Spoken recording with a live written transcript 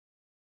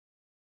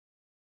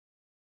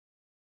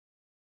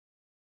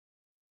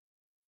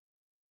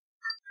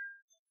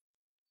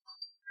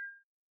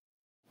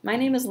My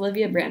name is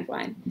Olivia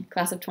Brandwein,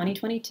 class of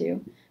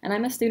 2022, and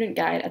I'm a student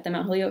guide at the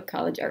Mount Holyoke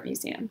College Art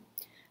Museum.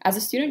 As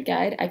a student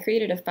guide, I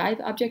created a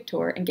 5-object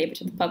tour and gave it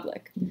to the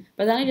public,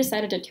 but then I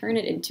decided to turn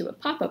it into a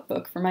pop-up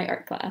book for my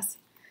art class.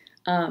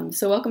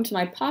 So welcome to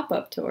my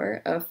pop-up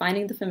tour of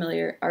Finding the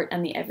Familiar, Art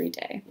and the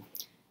Everyday.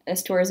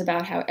 This tour is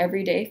about how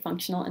everyday,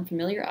 functional, and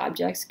familiar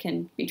objects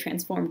can be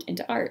transformed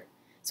into art,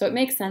 so it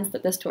makes sense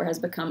that this tour has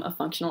become a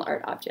functional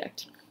art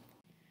object.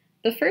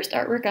 The first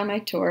artwork on my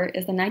tour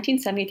is the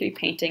 1973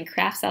 painting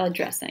Kraft Salad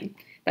Dressing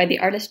by the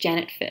artist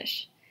Janet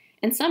Fish.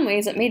 In some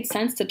ways, it made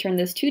sense to turn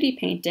this 2D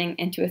painting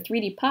into a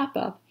 3D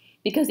pop-up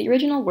because the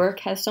original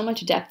work has so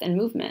much depth and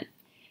movement.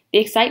 The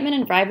excitement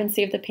and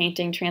vibrancy of the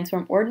painting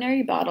transform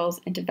ordinary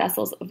bottles into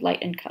vessels of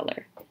light and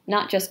color,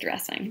 not just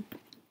dressing.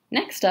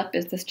 Next up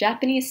is this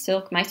Japanese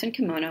silk Meissen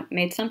kimono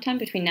made sometime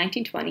between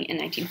 1920 and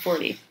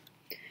 1940.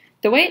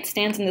 The way it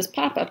stands in this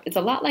pop-up is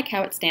a lot like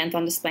how it stands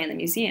on display in the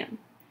museum.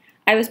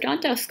 I was drawn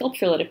to how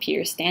sculptural it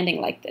appears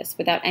standing like this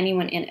without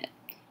anyone in it.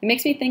 It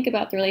makes me think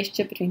about the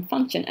relationship between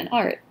function and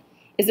art.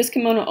 Is this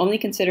kimono only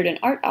considered an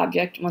art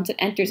object once it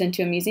enters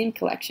into a museum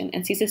collection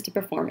and ceases to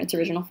perform its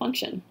original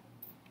function?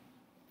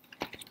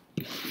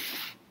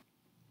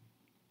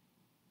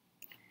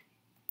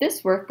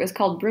 This work was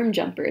called Broom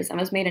Jumpers and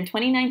was made in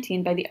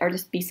 2019 by the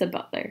artist Bisa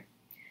Butler.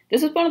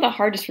 This was one of the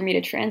hardest for me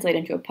to translate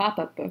into a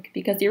pop-up book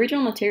because the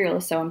original material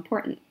is so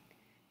important.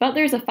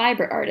 Butler is a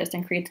fiber artist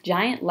and creates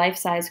giant,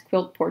 life-size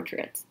quilt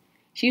portraits.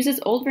 She uses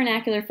old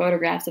vernacular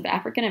photographs of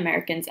African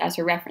Americans as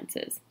her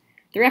references.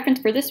 The reference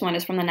for this one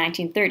is from the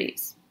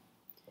 1930s.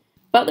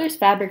 Butler's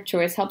fabric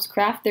choice helps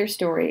craft their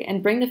story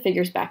and bring the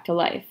figures back to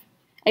life.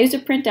 I used a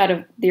printout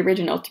of the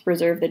original to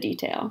preserve the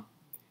detail.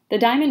 The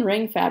diamond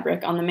ring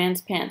fabric on the man's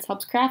pants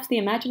helps craft the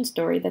imagined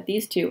story that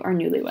these two are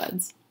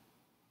newlyweds.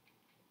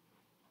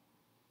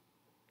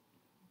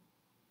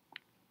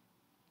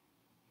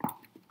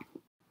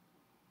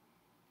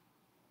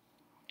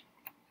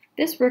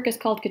 This work is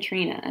called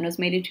Katrina and was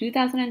made in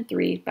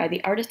 2003 by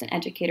the artist and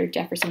educator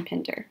Jefferson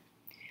Pinder.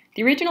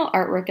 The original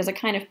artwork is a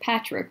kind of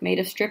patchwork made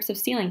of strips of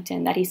ceiling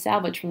tin that he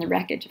salvaged from the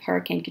wreckage of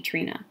Hurricane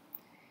Katrina.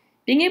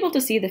 Being able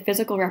to see the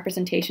physical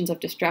representations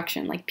of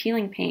destruction, like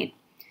peeling paint,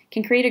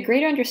 can create a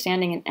greater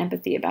understanding and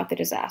empathy about the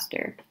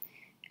disaster.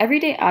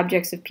 Everyday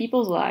objects of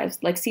people's lives,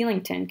 like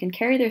ceiling tin, can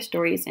carry their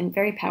stories in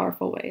very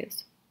powerful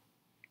ways.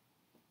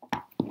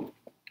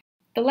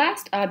 The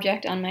last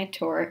object on my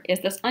tour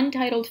is this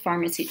untitled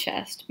pharmacy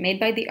chest made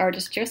by the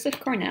artist Joseph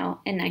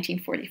Cornell in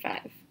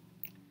 1945.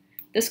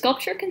 The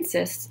sculpture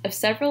consists of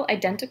several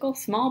identical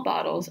small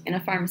bottles in a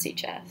pharmacy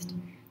chest.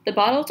 The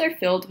bottles are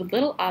filled with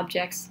little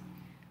objects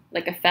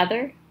like a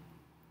feather,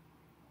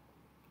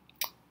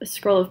 a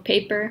scroll of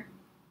paper,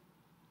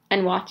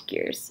 and watch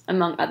gears,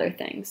 among other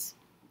things.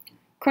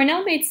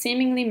 Cornell made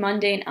seemingly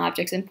mundane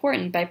objects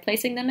important by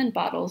placing them in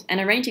bottles and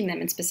arranging them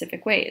in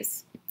specific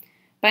ways.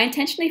 By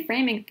intentionally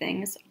framing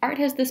things, art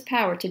has this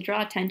power to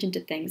draw attention to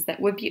things that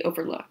would be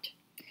overlooked.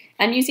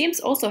 And museums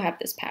also have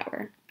this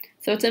power,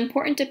 so it's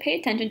important to pay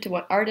attention to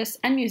what artists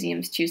and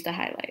museums choose to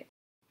highlight.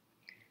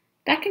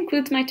 That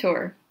concludes my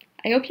tour.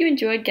 I hope you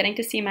enjoyed getting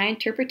to see my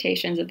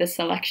interpretations of this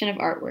selection of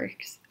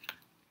artworks.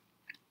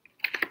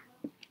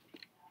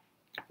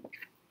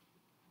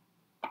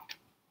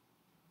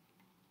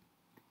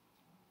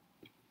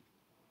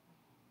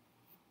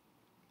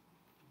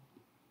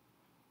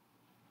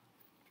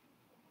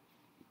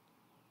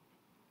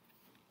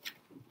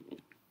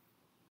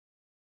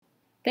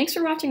 Thanks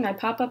for watching my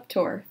pop-up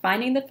tour,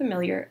 Finding the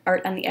Familiar,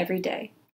 Art and the Everyday.